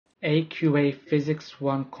AQA Physics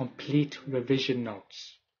 1 Complete Revision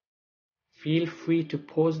Notes. Feel free to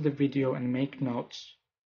pause the video and make notes.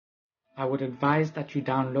 I would advise that you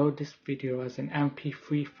download this video as an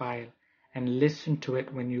MP3 file and listen to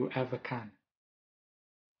it when you ever can.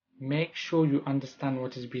 Make sure you understand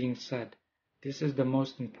what is being said. This is the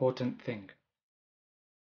most important thing.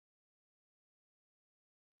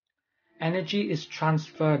 Energy is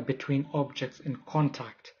transferred between objects in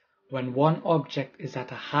contact when one object is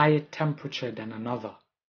at a higher temperature than another.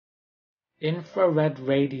 Infrared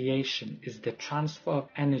radiation is the transfer of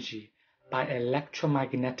energy by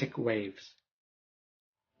electromagnetic waves.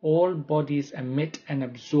 All bodies emit and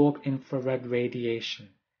absorb infrared radiation,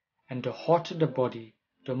 and the hotter the body,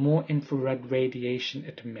 the more infrared radiation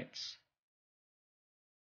it emits.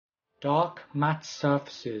 Dark matte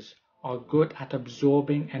surfaces are good at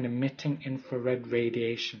absorbing and emitting infrared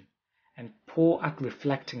radiation, and poor at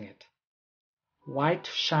reflecting it. White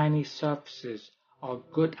shiny surfaces are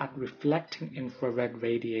good at reflecting infrared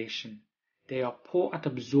radiation. They are poor at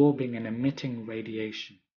absorbing and emitting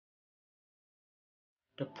radiation.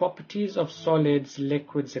 The properties of solids,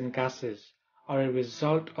 liquids, and gases are a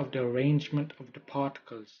result of the arrangement of the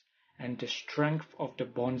particles and the strength of the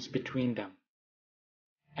bonds between them.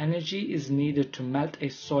 Energy is needed to melt a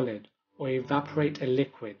solid or evaporate a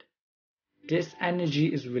liquid. This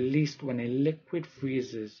energy is released when a liquid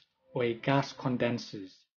freezes or a gas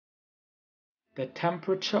condenses. The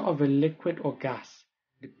temperature of a liquid or gas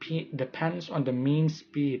depends on the mean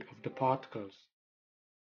speed of the particles.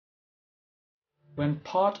 When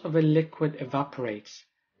part of a liquid evaporates,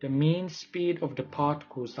 the mean speed of the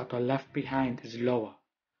particles that are left behind is lower,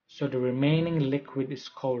 so the remaining liquid is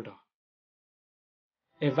colder.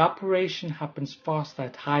 Evaporation happens faster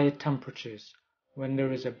at higher temperatures when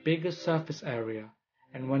there is a bigger surface area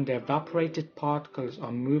and when the evaporated particles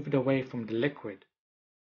are moved away from the liquid.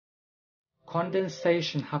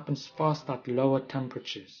 Condensation happens faster at lower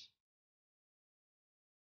temperatures.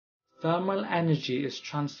 Thermal energy is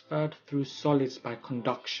transferred through solids by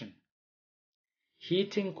conduction.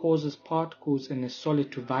 Heating causes particles in a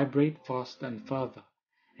solid to vibrate faster and further,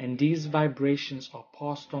 and these vibrations are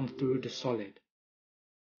passed on through the solid.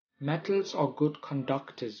 Metals are good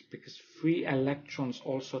conductors because free electrons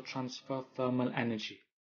also transfer thermal energy.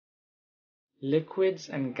 Liquids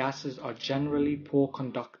and gases are generally poor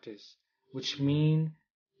conductors, which means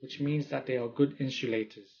that they are good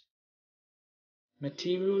insulators.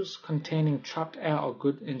 Materials containing trapped air are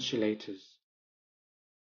good insulators.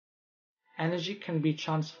 Energy can be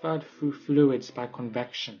transferred through fluids by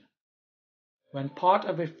convection. When part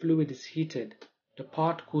of a fluid is heated, the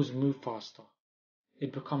particles move faster.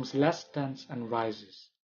 It becomes less dense and rises.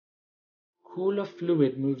 Cooler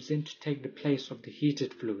fluid moves in to take the place of the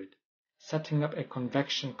heated fluid, setting up a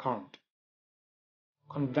convection current.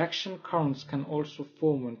 Convection currents can also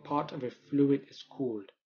form when part of a fluid is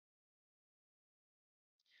cooled.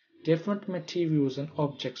 Different materials and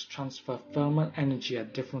objects transfer thermal energy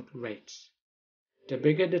at different rates. The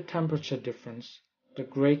bigger the temperature difference, the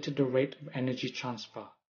greater the rate of energy transfer.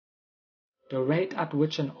 The rate at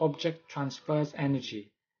which an object transfers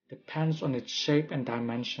energy depends on its shape and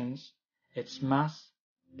dimensions, its mass,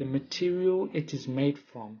 the material it is made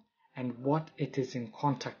from, and what it is in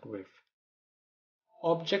contact with.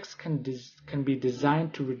 Objects can be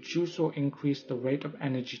designed to reduce or increase the rate of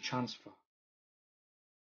energy transfer.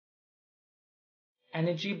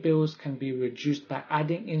 Energy bills can be reduced by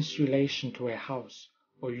adding insulation to a house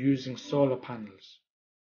or using solar panels.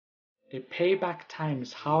 The payback time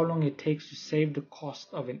is how long it takes to save the cost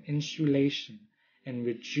of an insulation and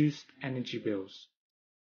reduced energy bills.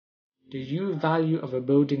 The U value of a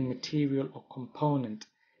building material or component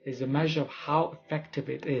is a measure of how effective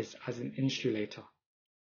it is as an insulator.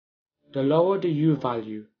 The lower the U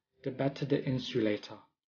value, the better the insulator.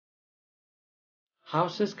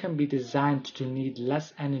 Houses can be designed to need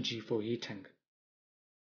less energy for heating.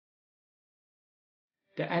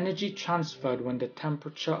 The energy transferred when the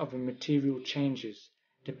temperature of a material changes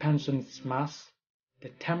depends on its mass, the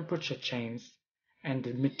temperature change, and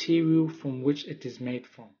the material from which it is made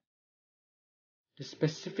from. The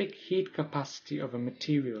specific heat capacity of a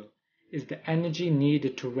material is the energy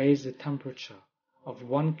needed to raise the temperature of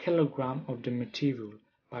 1 kilogram of the material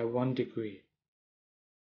by 1 degree.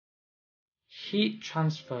 Heat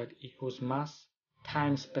transferred equals mass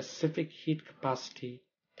times specific heat capacity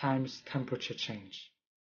times temperature change.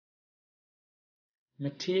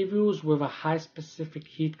 Materials with a high specific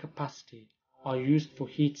heat capacity are used for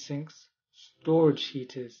heat sinks, storage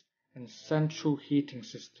heaters, and central heating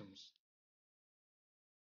systems.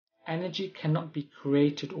 Energy cannot be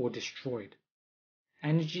created or destroyed.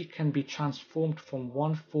 energy can be transformed from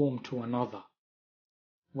one form to another.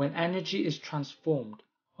 When energy is transformed,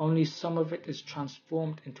 only some of it is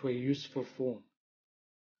transformed into a useful form.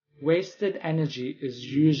 Wasted energy is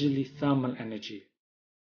usually thermal energy.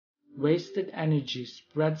 Wasted energy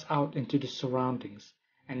spreads out into the surroundings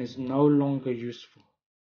and is no longer useful.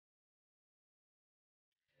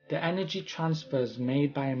 The energy transfers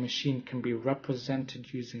made by a machine can be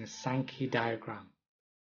represented using a Sankey diagram.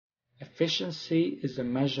 Efficiency is a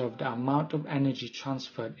measure of the amount of energy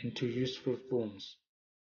transferred into useful forms.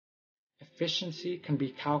 Efficiency can be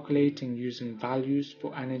calculated using values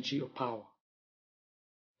for energy or power.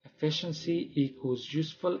 Efficiency equals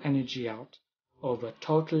useful energy out over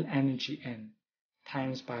total energy in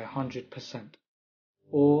times by 100%,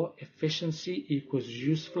 or efficiency equals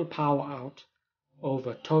useful power out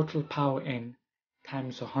over total power in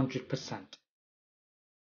times 100%.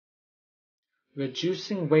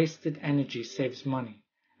 Reducing wasted energy saves money,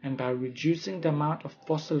 and by reducing the amount of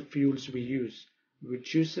fossil fuels we use,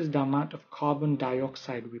 reduces the amount of carbon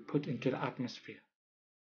dioxide we put into the atmosphere.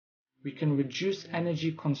 We can reduce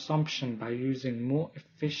energy consumption by using more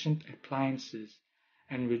efficient appliances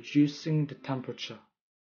and reducing the temperature.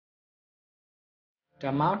 The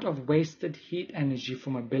amount of wasted heat energy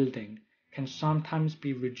from a building can sometimes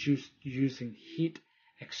be reduced using heat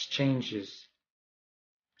exchangers.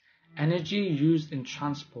 Energy used in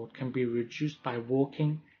transport can be reduced by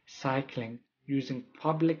walking, cycling, using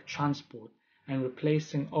public transport, and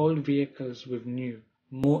replacing old vehicles with new,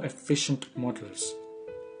 more efficient models.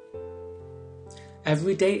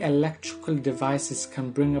 Everyday electrical devices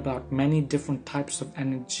can bring about many different types of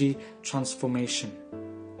energy transformation.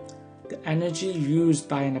 The energy used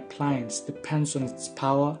by an appliance depends on its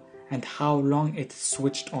power and how long it is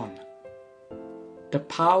switched on. The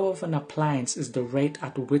power of an appliance is the rate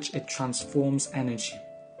at which it transforms energy.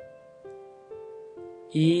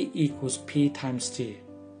 E equals P times T.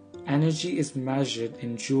 Energy is measured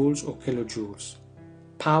in joules or kilojoules.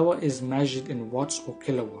 Power is measured in watts or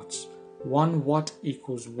kilowatts. 1 watt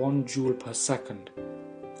equals 1 joule per second.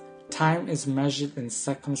 Time is measured in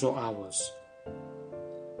seconds or hours.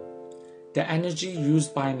 The energy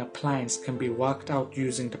used by an appliance can be worked out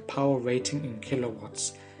using the power rating in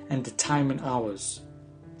kilowatts and the time in hours.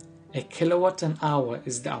 A kilowatt an hour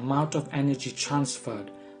is the amount of energy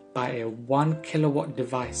transferred by a 1 kilowatt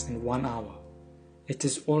device in 1 hour. It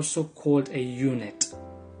is also called a unit.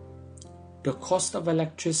 The cost of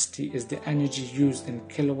electricity is the energy used in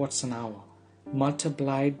kilowatts an hour,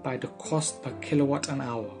 multiplied by the cost per kilowatt an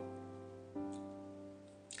hour.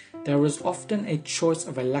 There is often a choice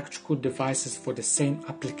of electrical devices for the same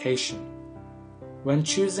application. When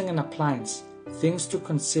choosing an appliance, things to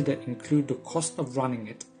consider include the cost of running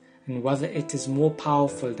it and whether it is more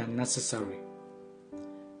powerful than necessary.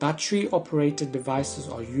 Battery-operated devices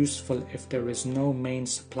are useful if there is no main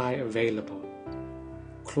supply available.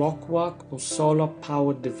 Clockwork or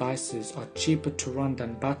solar-powered devices are cheaper to run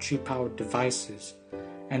than battery-powered devices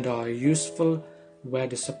and are useful where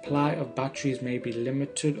the supply of batteries may be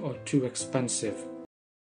limited or too expensive.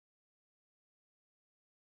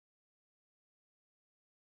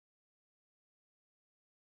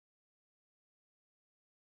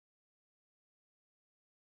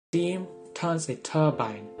 Steam turns a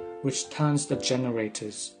turbine, which turns the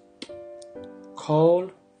generators.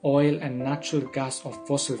 Coal, oil and natural gas are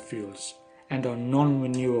fossil fuels and are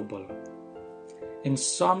non-renewable. In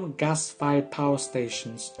some gas-fired power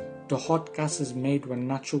stations, the hot gases made when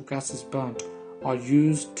natural gas is burnt are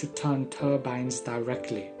used to turn turbines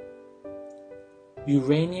directly.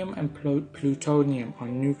 Uranium and plutonium are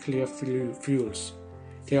nuclear fuels.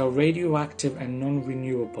 They are radioactive and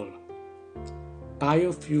non-renewable.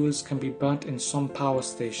 Biofuels can be burnt in some power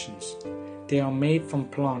stations. They are made from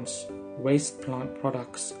plants, waste plant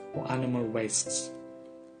products, or animal wastes.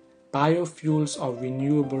 Biofuels are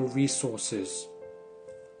renewable resources.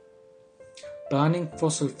 Burning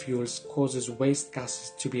fossil fuels causes waste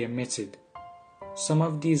gases to be emitted. Some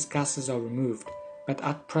of these gases are removed, but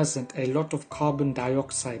at present a lot of carbon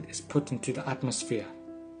dioxide is put into the atmosphere.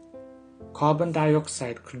 Carbon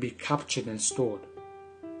dioxide could be captured and stored.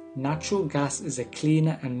 Natural gas is a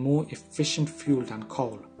cleaner and more efficient fuel than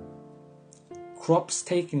coal. Crops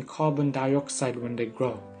take in carbon dioxide when they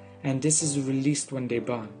grow, and this is released when they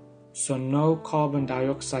burn, so no carbon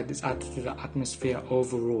dioxide is added to the atmosphere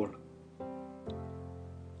overall.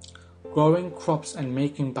 Growing crops and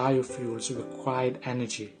making biofuels required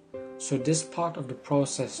energy, so this part of the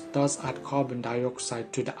process does add carbon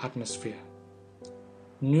dioxide to the atmosphere.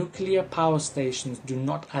 Nuclear power stations do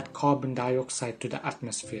not add carbon dioxide to the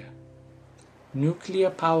atmosphere.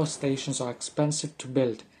 Nuclear power stations are expensive to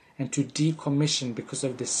build and to decommission because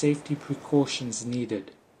of the safety precautions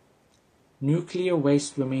needed. Nuclear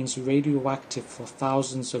waste remains radioactive for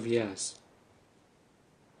thousands of years.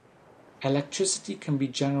 Electricity can be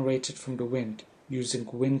generated from the wind using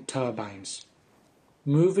wind turbines.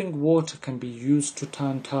 Moving water can be used to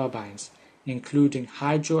turn turbines, including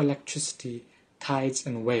hydroelectricity, tides,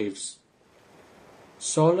 and waves.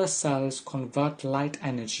 Solar cells convert light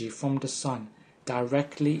energy from the sun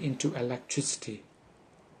directly into electricity.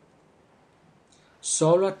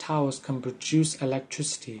 Solar towers can produce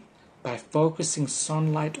electricity by focusing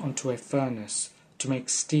sunlight onto a furnace to make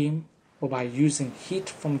steam, or by using heat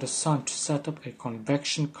from the sun to set up a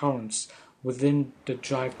convection currents within the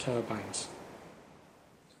drive turbines.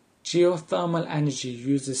 Geothermal energy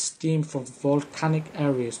uses steam from volcanic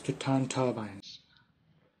areas to turn turbines.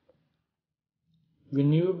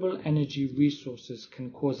 Renewable energy resources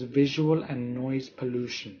can cause visual and noise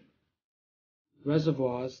pollution.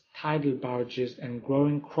 Reservoirs, tidal barrages, and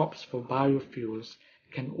growing crops for biofuels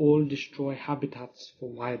can all destroy habitats for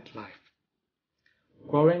wildlife.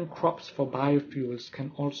 Growing crops for biofuels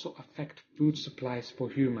can also affect food supplies for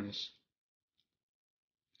humans.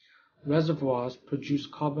 Reservoirs produce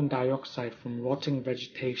carbon dioxide from rotting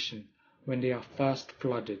vegetation when they are first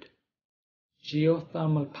flooded.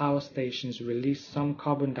 Geothermal power stations release some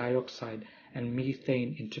carbon dioxide and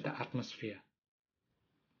methane into the atmosphere.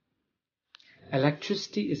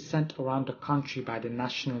 Electricity is sent around the country by the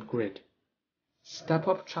national grid.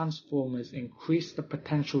 Step-up transformers increase the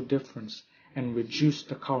potential difference and reduce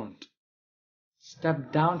the current.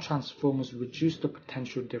 Step-down transformers reduce the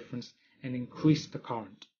potential difference and increase the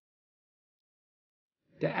current.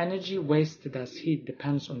 The energy wasted as heat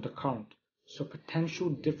depends on the current, so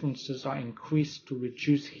potential differences are increased to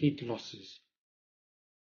reduce heat losses.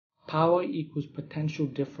 Power equals potential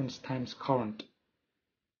difference times current.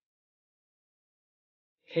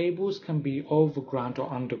 Cables can be overground or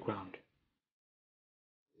underground.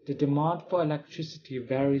 The demand for electricity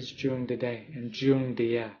varies during the day and during the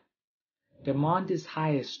year. Demand is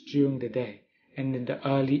highest during the day and in the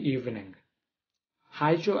early evening.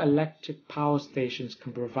 Hydroelectric power stations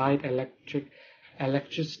can provide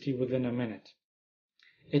electricity within a minute.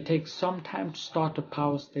 It takes some time to start the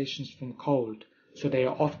power stations from cold, so they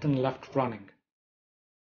are often left running.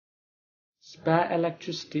 Spare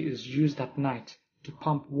electricity is used at night to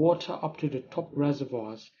pump water up to the top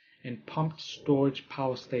reservoirs in pumped storage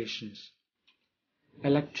power stations.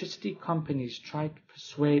 Electricity companies try to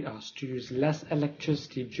persuade us to use less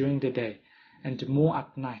electricity during the day and more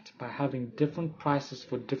at night by having different prices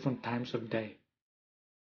for different times of day.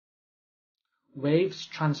 Waves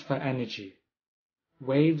transfer energy.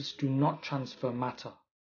 Waves do not transfer matter.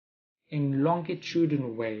 In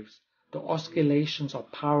longitudinal waves, the oscillations are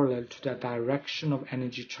parallel to the direction of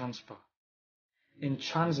energy transfer. In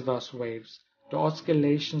transverse waves, the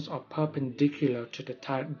oscillations are perpendicular to the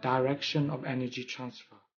direction of energy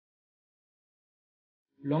transfer.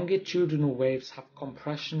 Longitudinal waves have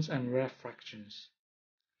compressions and rarefactions.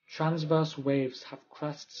 Transverse waves have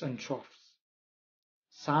crests and troughs.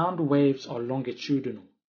 Sound waves are longitudinal.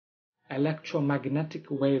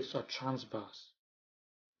 Electromagnetic waves are transverse.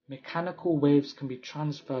 Mechanical waves can be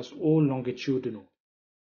transverse or longitudinal.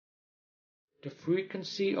 The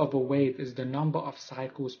frequency of a wave is the number of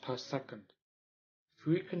cycles per second.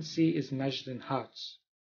 Frequency is measured in hertz.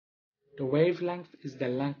 The wavelength is the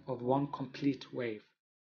length of one complete wave.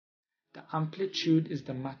 The amplitude is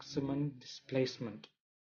the maximum displacement.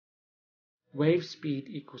 Wave speed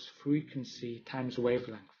equals frequency times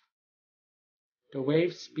wavelength. The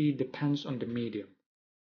wave speed depends on the medium.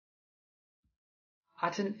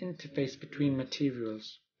 At an interface between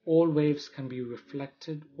materials, all waves can be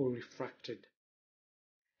reflected or refracted.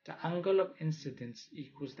 The angle of incidence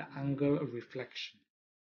equals the angle of reflection.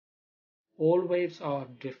 All waves are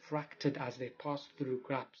diffracted as they pass through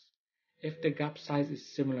gaps if the gap size is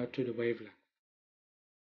similar to the wavelength.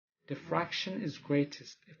 Diffraction is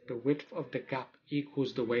greatest if the width of the gap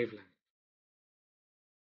equals the wavelength.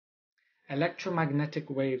 Electromagnetic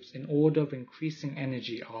waves in order of increasing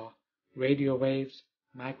energy are radio waves,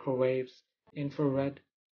 microwaves, infrared,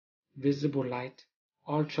 visible light,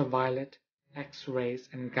 ultraviolet, X-rays,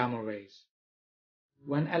 and gamma rays.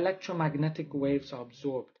 When electromagnetic waves are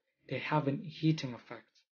absorbed, they have a heating effect.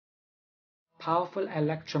 Powerful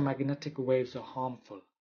electromagnetic waves are harmful.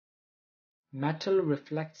 Metal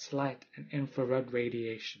reflects light and infrared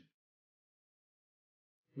radiation.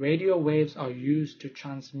 Radio waves are used to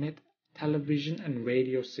transmit television and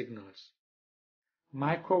radio signals.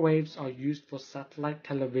 Microwaves are used for satellite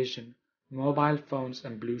television, mobile phones,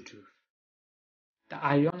 and Bluetooth. The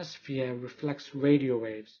ionosphere reflects radio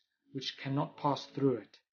waves, which cannot pass through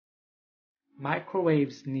it.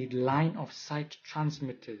 Microwaves need line-of-sight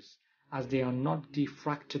transmitters as they are not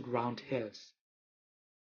diffracted round hills.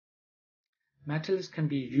 Metals can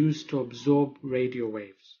be used to absorb radio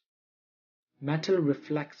waves. Metal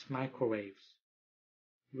reflects microwaves.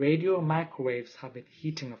 Radio microwaves have a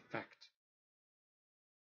heating effect.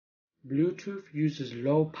 Bluetooth uses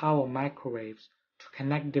low-power microwaves to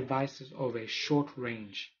connect devices over a short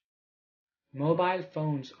range. Mobile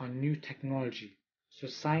phones are new technology, so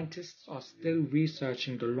scientists are still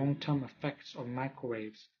researching the long-term effects of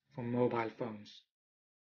microwaves from mobile phones.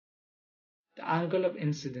 The angle of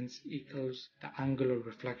incidence equals the angle of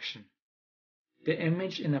reflection. The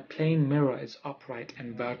image in a plane mirror is upright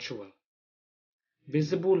and virtual.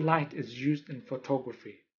 Visible light is used in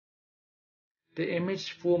photography. The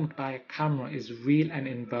image formed by a camera is real and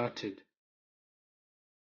inverted.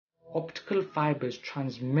 Optical fibers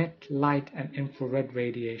transmit light and infrared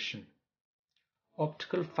radiation.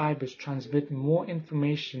 Optical fibers transmit more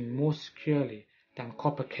information more securely than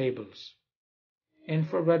copper cables.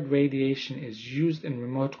 Infrared radiation is used in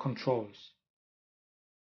remote controls.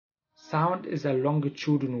 Sound is a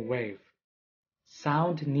longitudinal wave.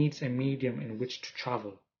 Sound needs a medium in which to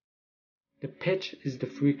travel. The pitch is the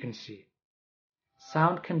frequency.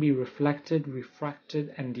 Sound can be reflected,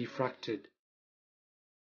 refracted, and diffracted.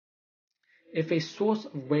 If a source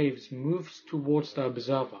of waves moves towards the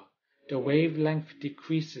observer, the wavelength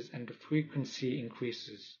decreases and the frequency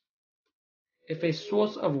increases. If a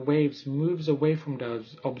source of waves moves away from the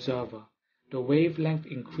observer, the wavelength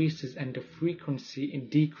increases and the frequency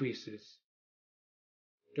decreases.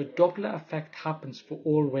 The Doppler effect happens for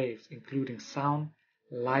all waves, including sound,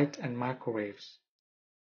 light, and microwaves.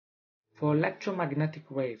 For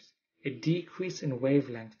electromagnetic waves, a decrease in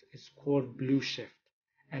wavelength is called blue shift,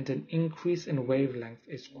 and an increase in wavelength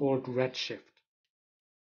is called redshift.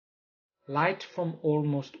 Light from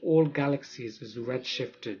almost all galaxies is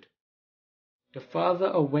redshifted. The further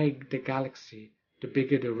away the galaxy, the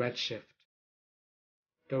bigger the redshift.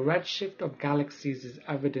 The redshift of galaxies is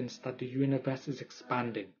evidence that the universe is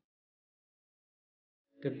expanding.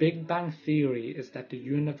 The Big Bang theory is that the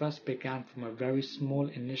universe began from a very small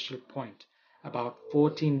initial point about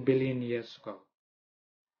 14 billion years ago.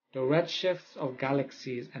 The redshifts of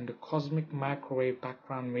galaxies and the cosmic microwave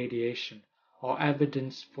background radiation are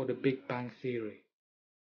evidence for the Big Bang theory.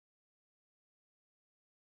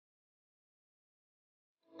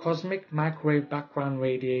 Cosmic microwave background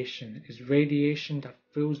radiation is radiation that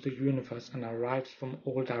fills the universe and arrives from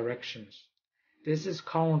all directions. This is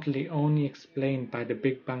currently only explained by the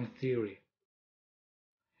Big Bang theory.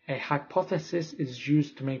 A hypothesis is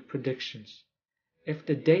used to make predictions. If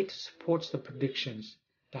the data supports the predictions,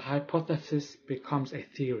 the hypothesis becomes a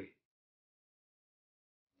theory.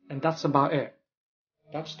 And that's about it.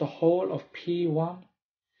 That's the whole of P1.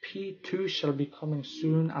 P2 shall be coming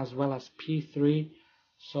soon, as well as P3.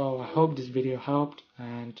 So I hope this video helped,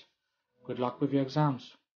 and good luck with your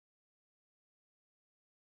exams.